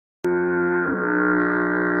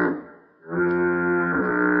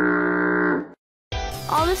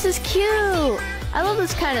this is cute. I love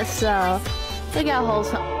this kind of stuff. Look how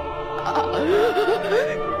wholesome.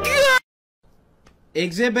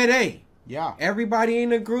 Exhibit A. Yeah. Everybody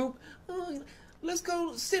in the group. Let's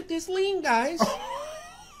go sip this lean, guys.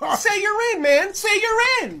 Say you're in, man. Say you're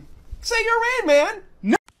in. Say you're in, man.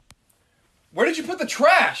 No. Where did you put the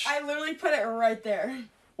trash? I literally put it right there.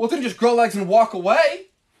 Well, then just grow legs and walk away.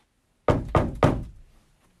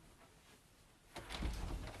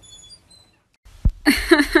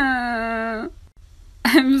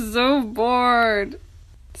 I'm so bored.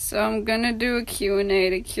 So I'm gonna do a Q&A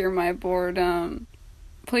to cure my boredom.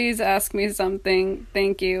 Please ask me something.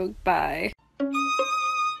 Thank you. Bye.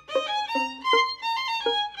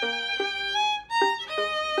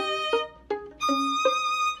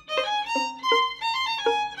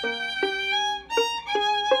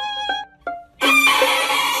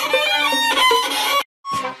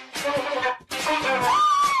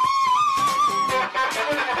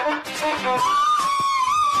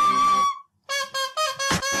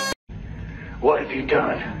 What have you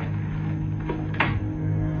done?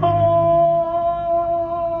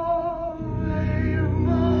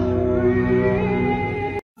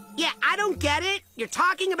 Yeah, I don't get it. You're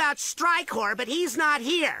talking about Strikehor, but he's not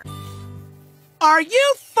here. Are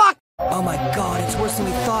you fuck? Oh my god, it's worse than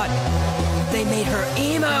we thought. They made her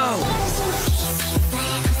emo!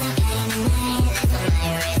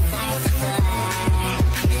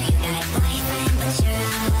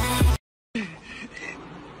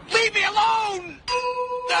 Leave me alone!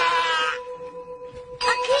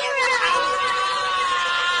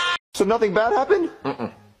 So nothing bad happened?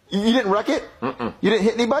 You didn't wreck it? You didn't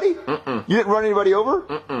hit anybody? You didn't run anybody over?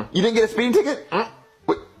 You didn't get a speeding ticket?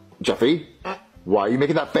 Wait, Jeffy, why are you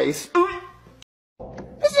making that face?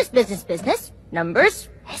 Business. Numbers.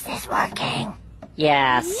 Is this working?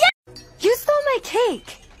 Yes. Yeah! You stole my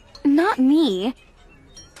cake. Not me.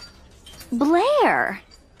 Blair.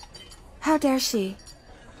 How dare she?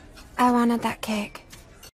 I wanted that cake.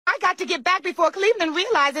 I got to get back before Cleveland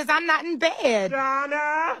realizes I'm not in bed.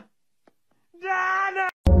 Donna! Donna!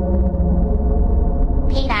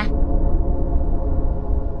 Peter.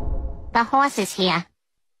 The horse is here.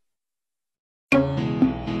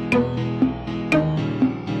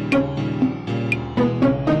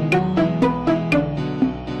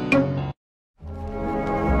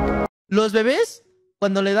 Los bebés,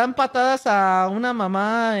 cuando le dan patadas a una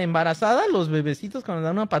mamá embarazada, los bebecitos cuando le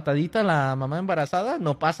dan una patadita a la mamá embarazada,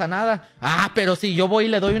 no pasa nada. Ah, pero si yo voy y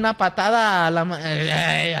le doy una patada a la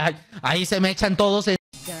ahí se me echan todos en...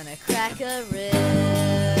 Gonna crack a rib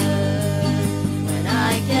when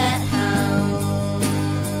I get home.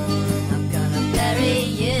 I'm gonna bury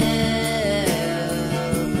you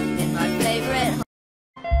in my favorite home.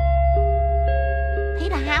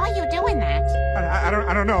 Peter, how are you doing that?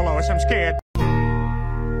 I don't know, Lois. I'm scared.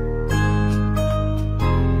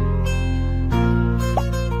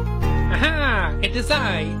 Aha! It is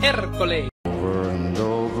I, Hércules. Over and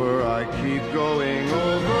over, I keep going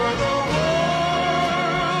over the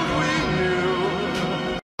world we knew.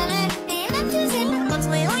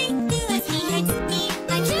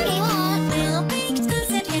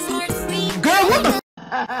 Girl, what the...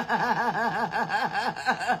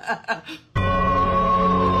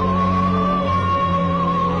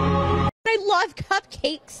 I love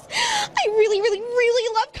cupcakes. I really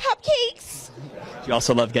love cupcakes. Do you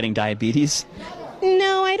also love getting diabetes?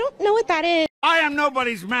 No, I don't know what that is. I am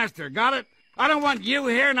nobody's master, got it? I don't want you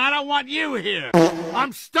here, and I don't want you here.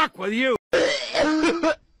 I'm stuck with you.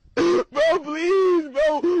 Bro, please,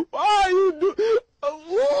 bro. Why you do...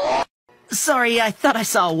 Sorry, I thought I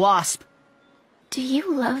saw a wasp. Do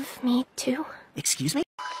you love me too? Excuse me?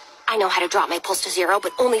 I know how to drop my pulse to 0,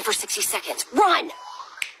 but only for 60 seconds. Run!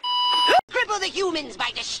 Cripple the humans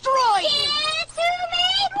by destroying. It's who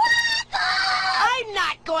made waffles! I'm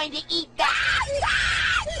not going to eat that.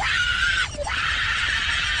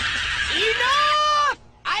 Enough!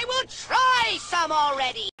 I will try some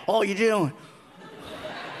already. All you doing?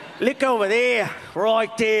 Look over there,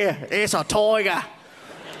 right there. It's a tiger.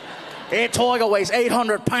 That tiger weighs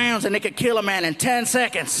 800 pounds and it could kill a man in 10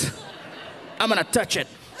 seconds. I'm gonna touch it.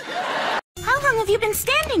 How long have you been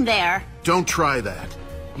standing there? Don't try that.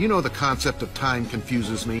 You know the concept of time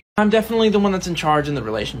confuses me. I'm definitely the one that's in charge in the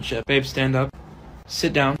relationship. Babe, stand up.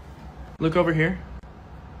 Sit down. Look over here.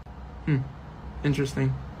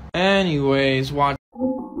 Interesting. Anyways, watch.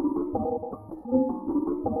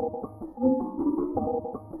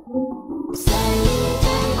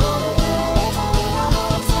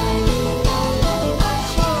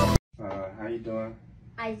 How you doing?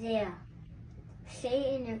 Isaiah, say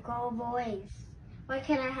it in your girl voice. Why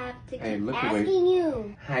can't I have to Hey, keep look asking away.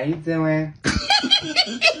 you? How you doing?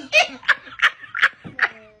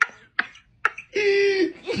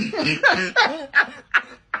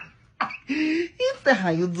 How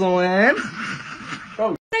you doing?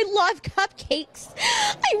 I love cupcakes.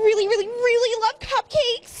 I really, really, really love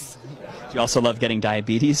cupcakes. Do you also love getting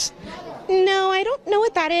diabetes? No, I don't know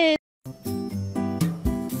what that is.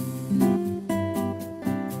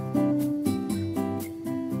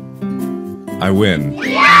 I win.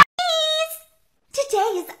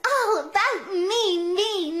 Today is all about me.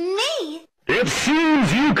 It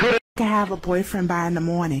seems you could have a boyfriend by in the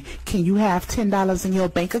morning. Can you have $10 in your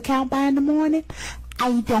bank account by in the morning?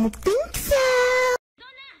 I don't think so.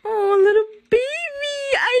 Oh, little baby,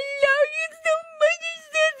 I love you so much. You're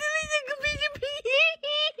so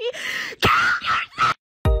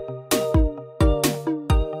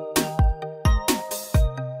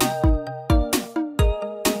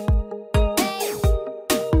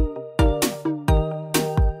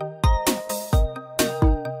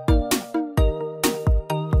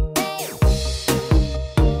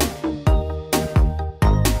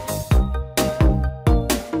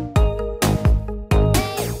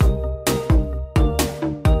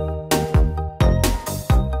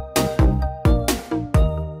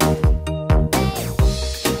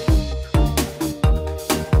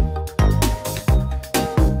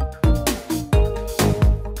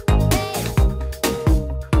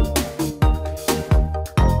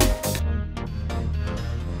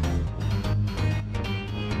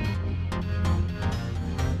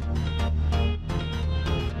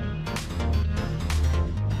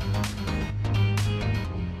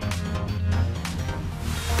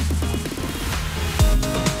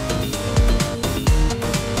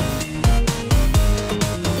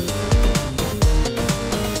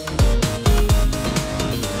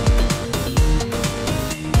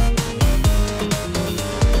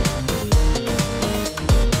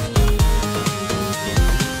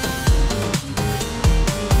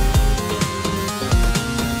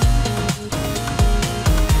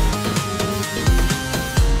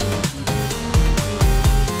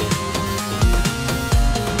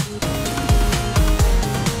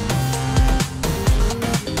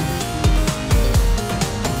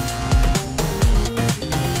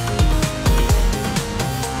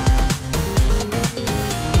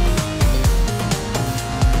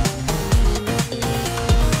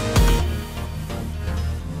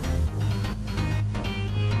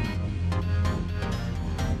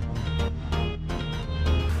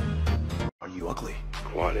Are you ugly?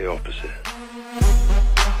 Quite the opposite.